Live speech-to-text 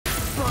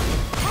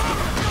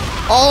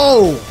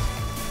Oh!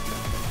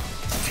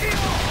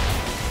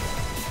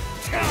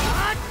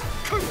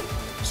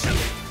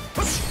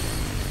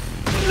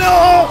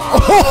 No!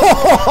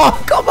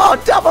 Oh, come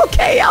on, double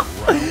KO!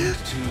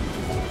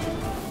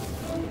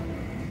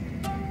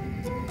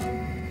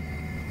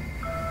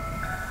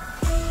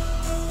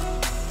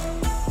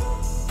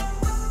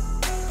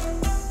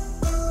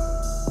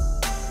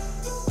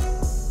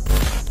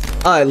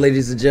 Alright,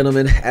 ladies and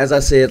gentlemen, as I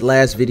said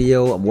last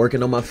video, I'm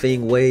working on my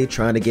Feng way,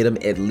 trying to get him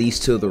at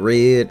least to the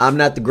red. I'm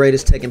not the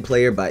greatest Tekken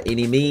player by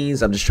any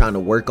means. I'm just trying to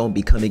work on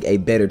becoming a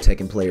better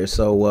Tekken player.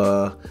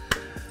 So,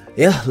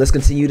 yeah, let's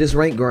continue this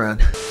rank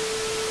grind.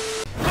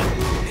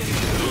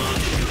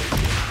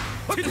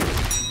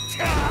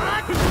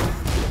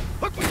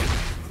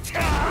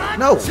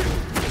 No!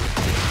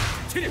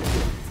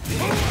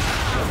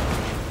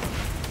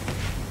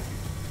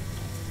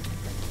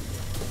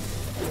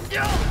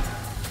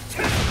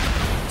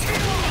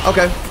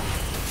 Okay.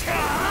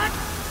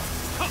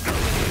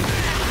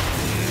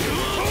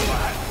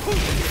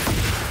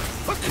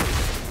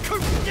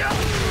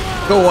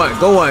 Go on,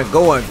 go on,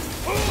 go on.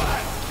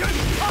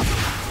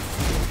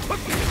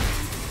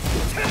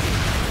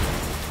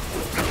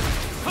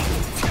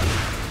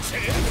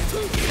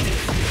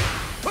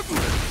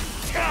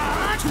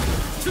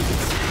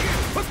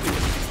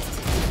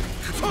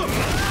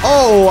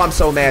 Oh, I'm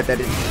so mad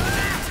that it.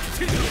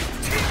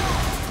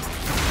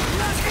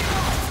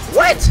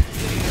 What?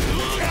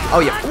 Oh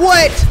yeah,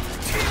 what?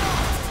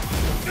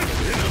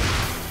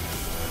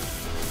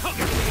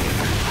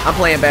 I'm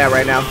playing bad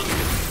right now.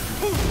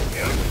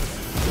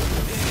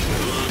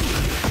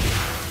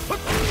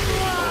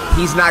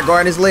 He's not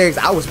guarding his legs.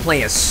 I was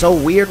playing so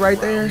weird right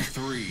there.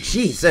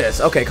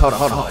 Jesus. Okay, hold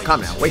on.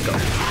 Calm down. Wake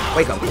up,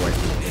 Corey.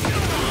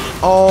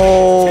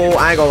 Oh,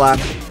 I ain't gonna lie.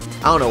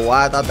 I don't know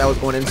why I thought that was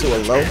going into a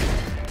low.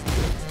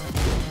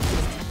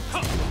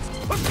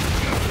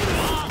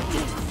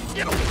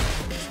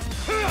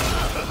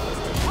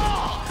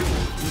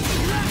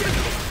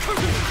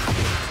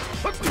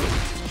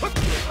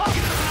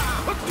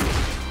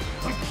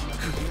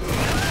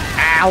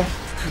 Ow.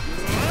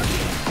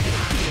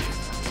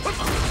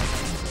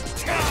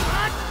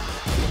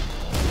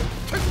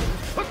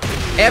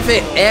 F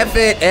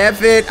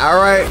it.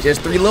 Alright,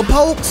 just 3 little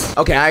pokes.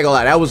 Okay, I ain't gonna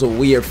lie, that was a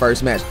weird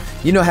first match.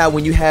 You know how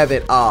when you have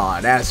it,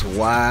 that's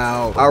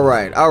wild.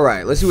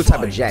 Alright, let's see what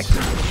type of jack.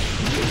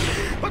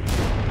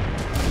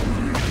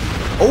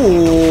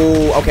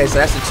 Oh, okay, so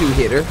that's a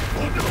 2-hitter.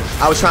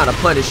 I was trying to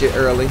punish it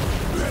early.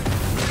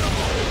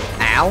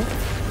 Ow.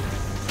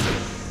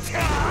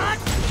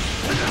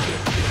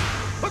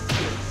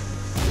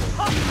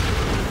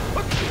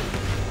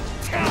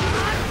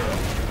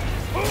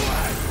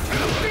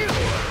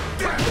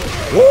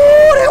 Woo,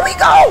 there we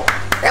go!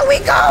 There we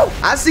go!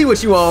 I see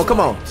what you on. Come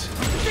on.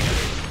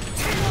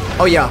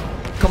 Oh yeah.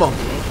 Come on.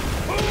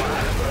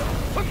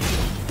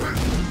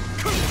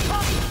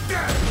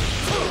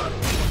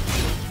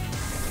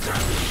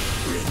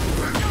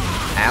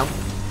 Ow.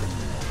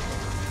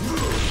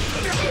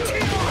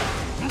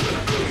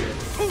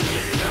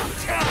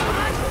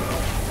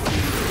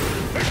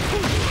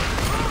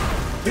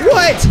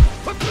 What?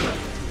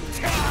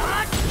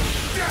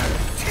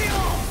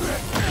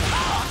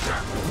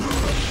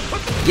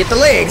 Get the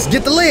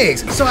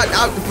legs. So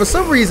for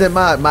some reason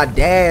my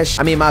dash,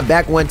 my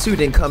back 1-2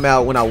 didn't come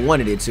out when I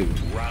wanted it to.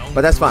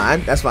 But that's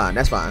fine.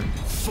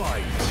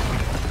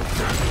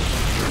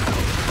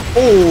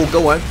 Oh,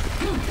 go on.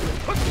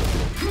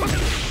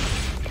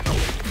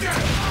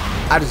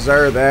 I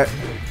deserve that.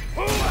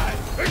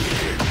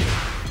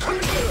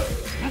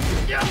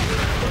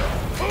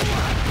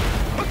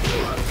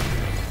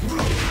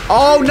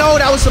 Oh no,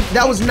 that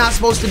was not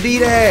supposed to be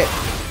that.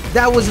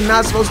 That was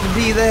not supposed to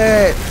be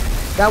that.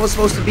 That was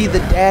supposed to be the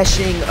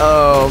dashing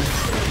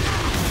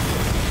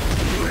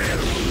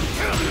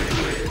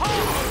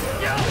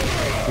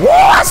Whoa,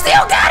 I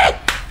still got it!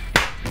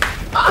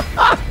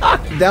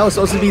 That was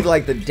supposed to be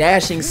like the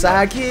dashing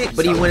sidekick,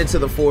 but he went into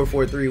the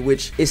 4-4-3,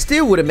 which it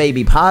still would have made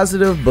me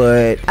positive,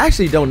 but I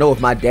actually don't know if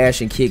my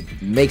dashing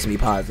kick makes me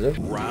positive.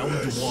 Round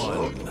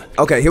 1.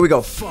 Okay, here we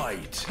go.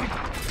 Fight.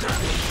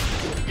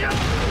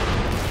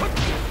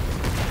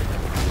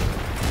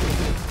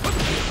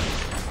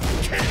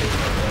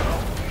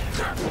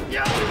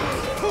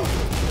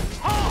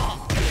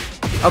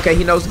 Okay,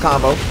 he knows the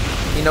combo.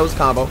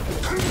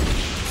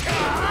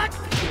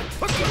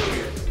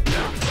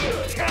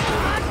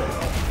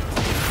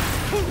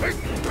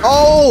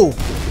 Oh!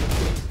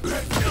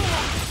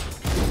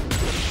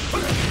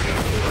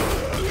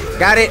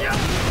 Got it.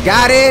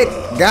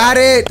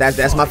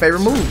 That's my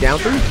favorite move. Down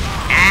 3.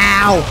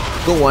 Ow!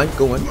 Go on.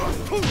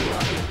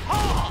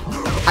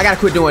 I gotta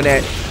quit doing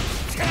that.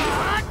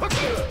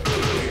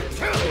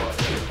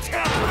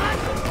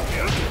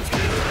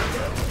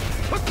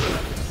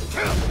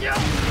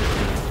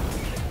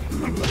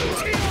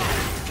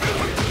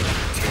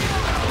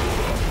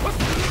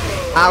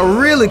 I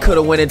really could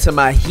have went into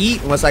my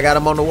heat once I got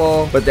him on the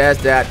wall, but that's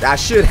that. I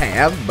should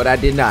have, but I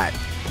did not.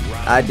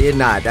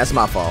 That's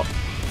my fault.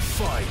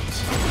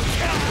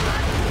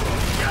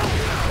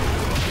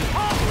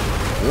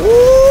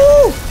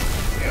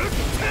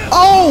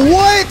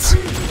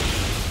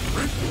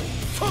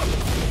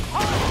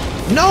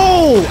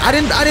 No, I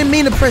didn't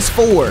mean to press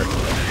 4.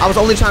 I was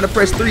only trying to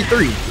press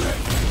 3-3.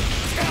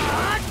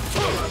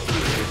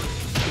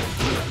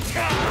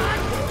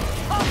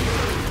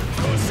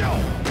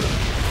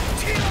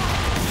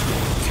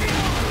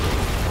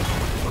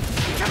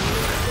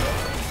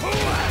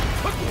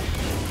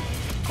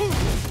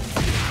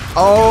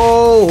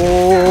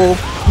 Oh,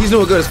 he's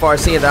doing good as far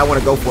as seeing that I want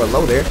to go for a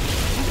low there.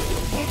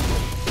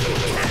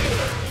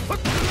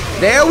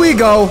 There we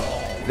go.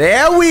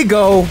 There we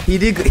go. He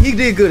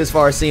did good as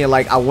far as seeing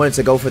like I wanted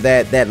to go for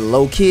that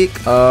low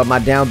kick. My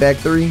down back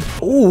 3.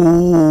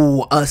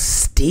 Ooh, a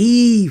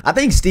Steve. I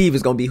think Steve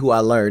is gonna be who I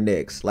learn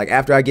next. Like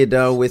after I get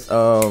done with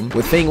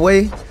Feng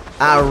Wei,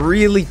 I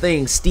really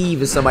think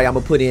Steve is somebody I'm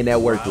gonna put in that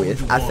work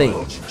with. I think.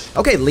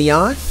 Okay,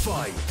 Leon.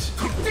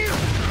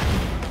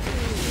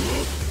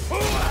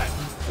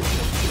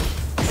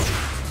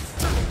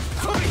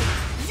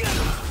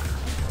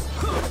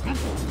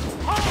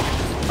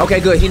 Okay,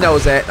 good. He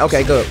knows that.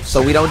 Okay, good.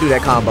 So we don't do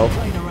that combo.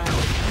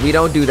 We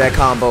don't do that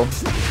combo.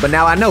 But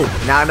now I know.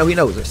 Now I know he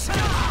knows it.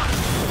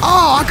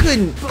 Oh, I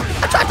couldn't.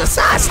 I tried to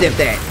sidestep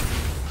that.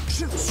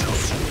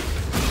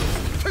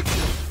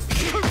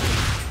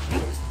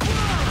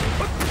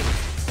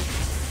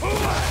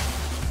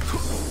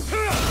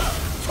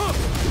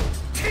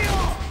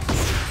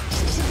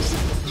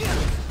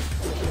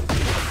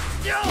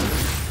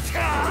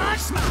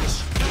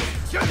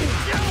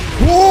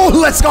 Whoa,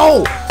 let's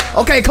go.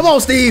 Okay, come on,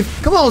 Steve.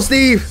 Come on,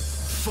 Steve.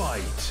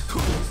 Fight.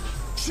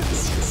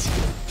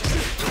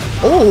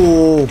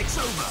 Oh.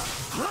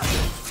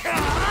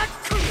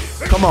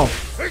 Come on.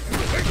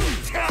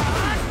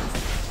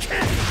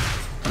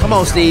 Come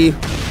on, Steve.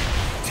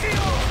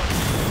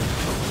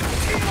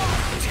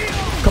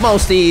 Come on,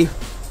 Steve.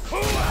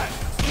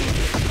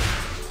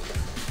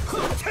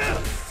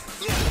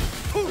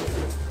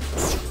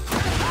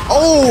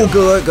 Oh,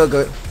 good, good,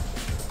 good.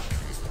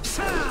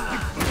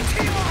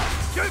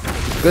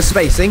 Good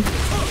spacing.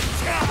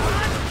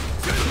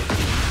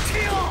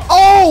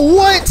 Oh,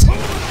 what?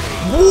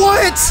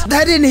 What?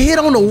 That didn't hit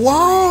on the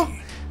wall?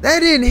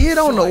 That didn't hit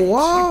on the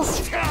wall?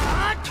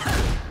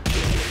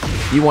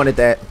 You wanted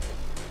that.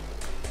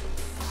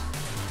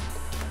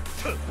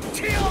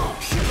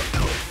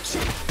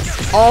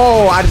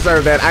 Oh, I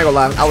deserve that. I ain't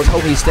gonna lie. I was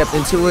hoping he stepped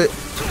into it.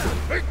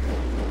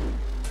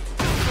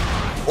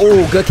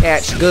 Oh, good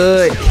catch.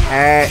 Good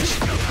catch.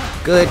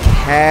 Good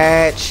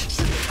catch.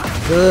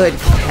 Good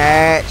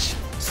catch.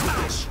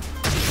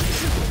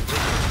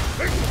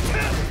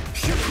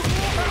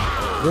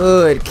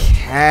 Good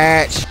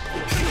catch.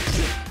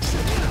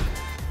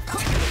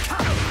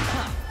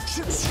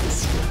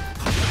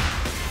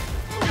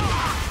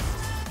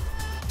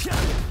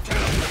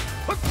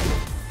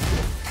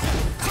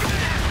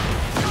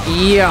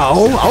 Yo,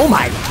 oh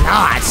my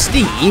God,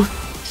 Steve.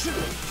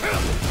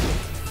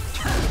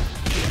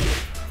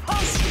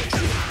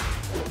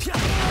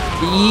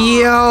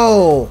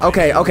 Yo.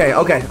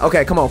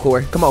 Okay. Come on,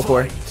 Corey. Come on,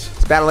 Corey.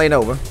 This battle ain't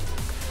over.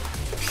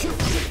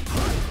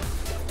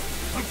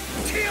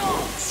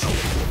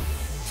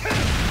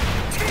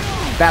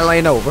 Battle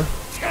ain't over.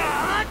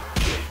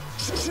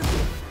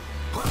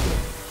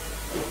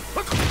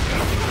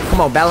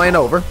 Come on, battle ain't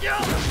over.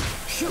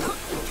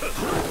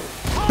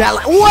 Battle.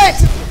 What?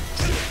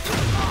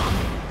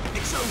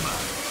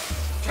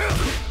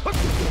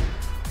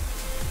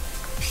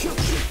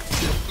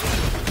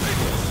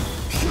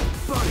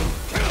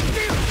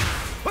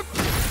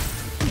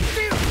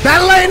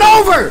 Battle ain't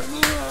over!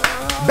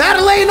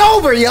 Battle ain't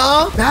over,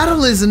 y'all!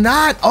 Battle is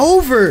not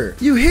over!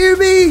 You hear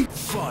me?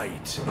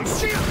 Fight!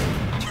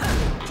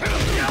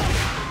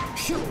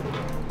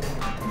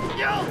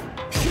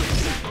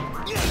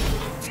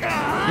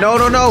 No,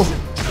 no, no!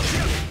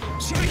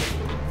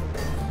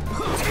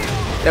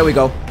 There we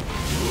go.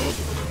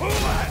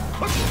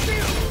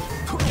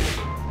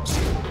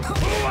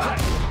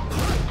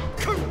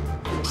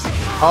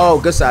 Oh,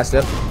 good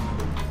sidestep.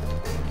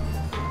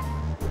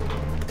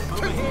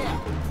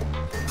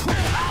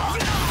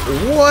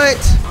 What?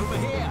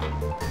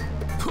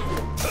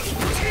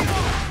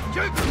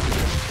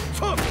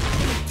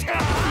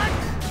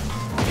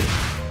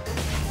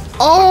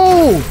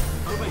 Oh!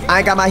 I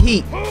ain't got my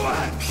heat.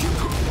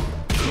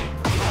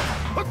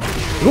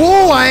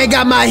 Oh, I ain't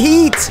got my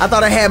heat. I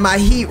thought I had my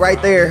heat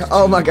right there.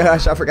 Oh my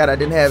gosh, I forgot I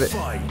didn't have it.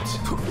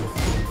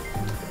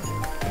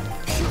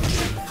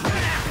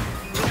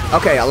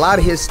 Okay, a lot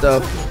of his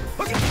stuff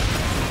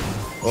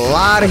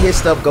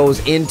goes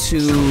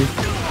into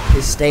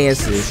his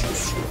stances.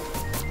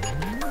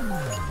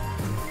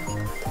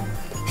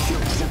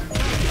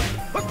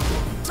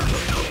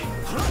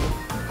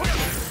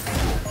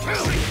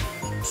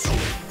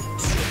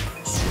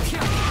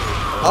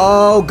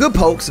 Oh, good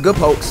pokes, good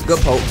pokes, good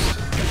pokes.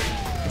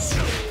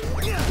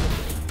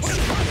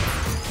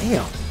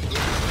 Damn.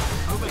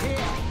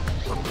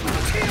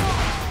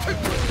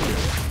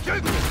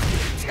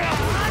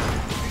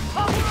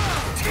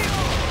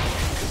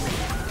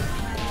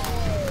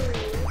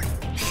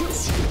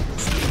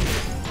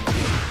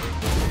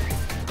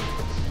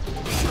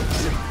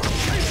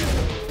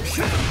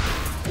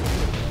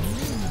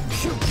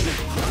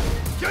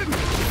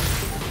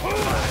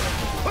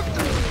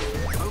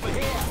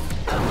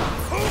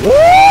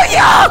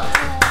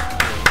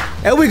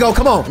 There we go.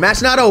 Come on.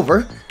 Match not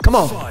over. Come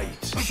on.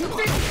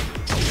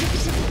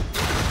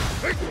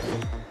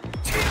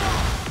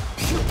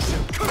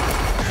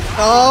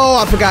 Oh,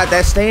 I forgot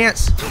that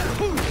stance.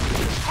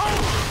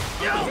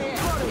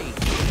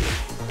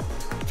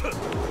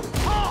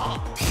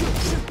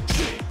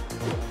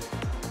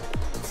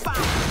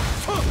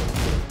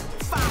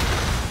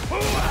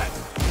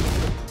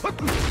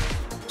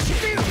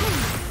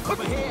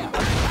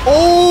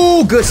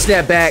 Oh, good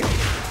step back.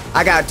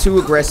 I got too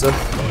aggressive.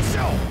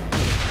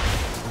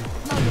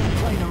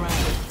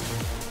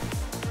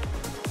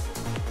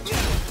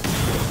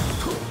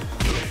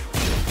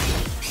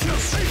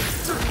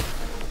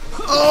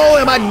 Oh,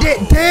 am I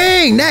dead?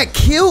 Dang, that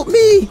killed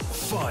me.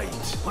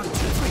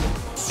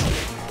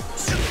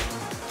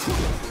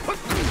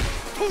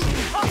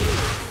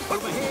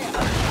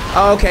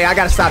 Okay, I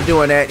gotta stop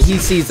doing that. He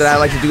sees that I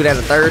like to do that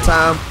a third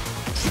time.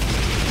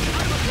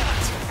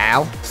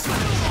 Ow.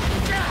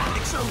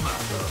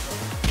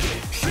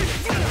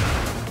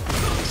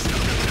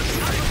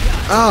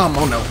 Oh, I'm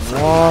on the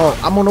wall.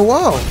 I'm on the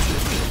wall.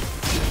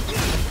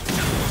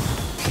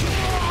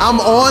 I'm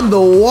on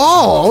the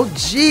wall.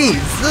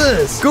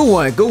 Jesus. Good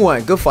one. Good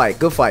one. Good fight.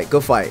 Good fight.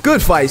 Good fight.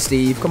 Good fight,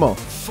 Steve. Come on.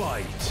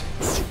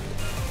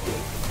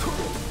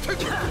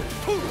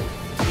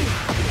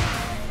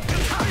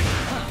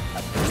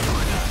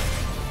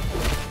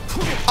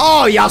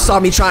 Oh, y'all saw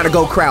me trying to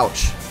go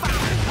crouch.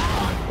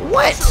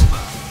 What?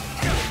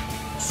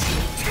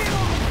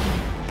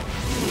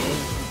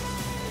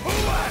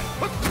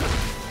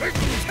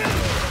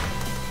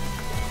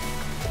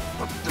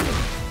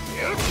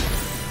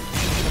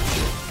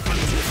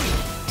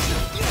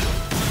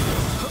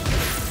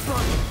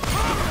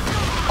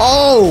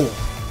 Oh!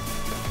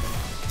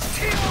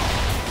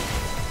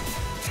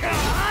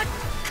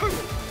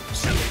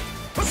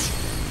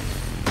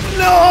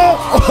 No!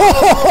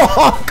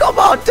 Oh, come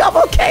on,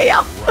 double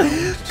KO!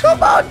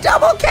 Come on,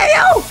 double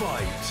KO!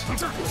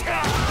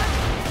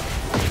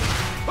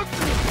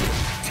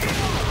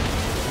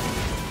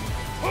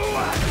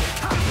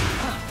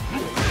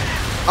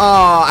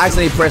 Oh, I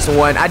actually pressed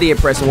one. I did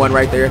press one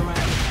right there.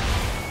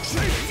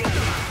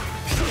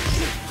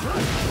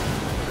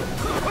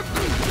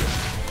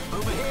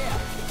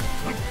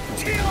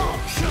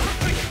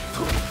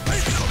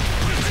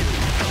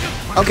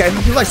 Okay,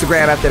 he likes to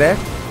grab after that.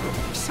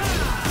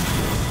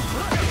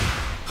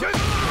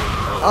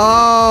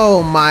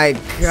 Oh my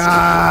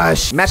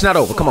gosh. Match not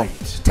over. Come on.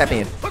 Tap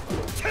in.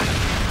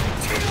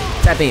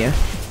 Tap in.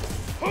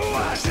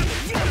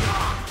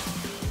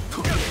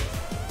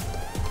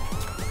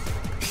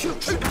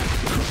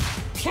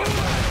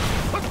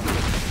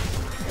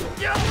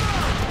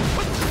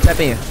 Tap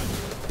in.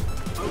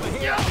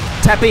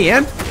 Tap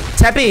in.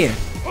 Tap in.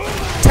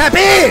 Tap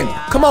in.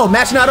 Come on,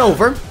 match not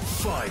over.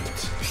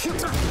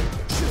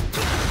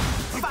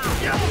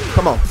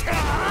 Come on.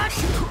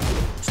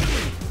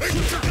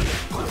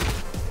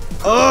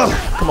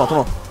 Ugh. Come on, come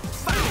on.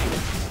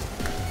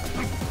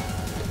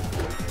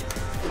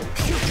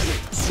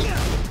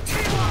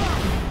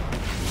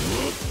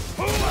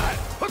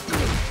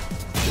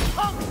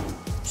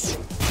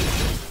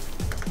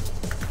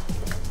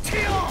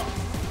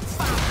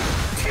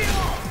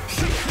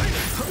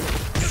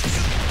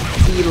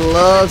 He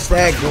loves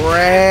that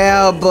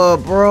grab,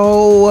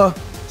 bro.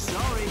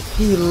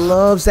 He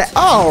loves that.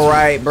 All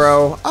right,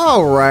 bro.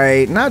 All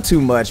right. Not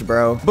too much,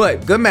 bro.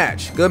 But good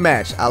match. Good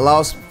match. I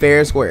lost fair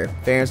and square.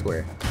 Fair and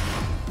square.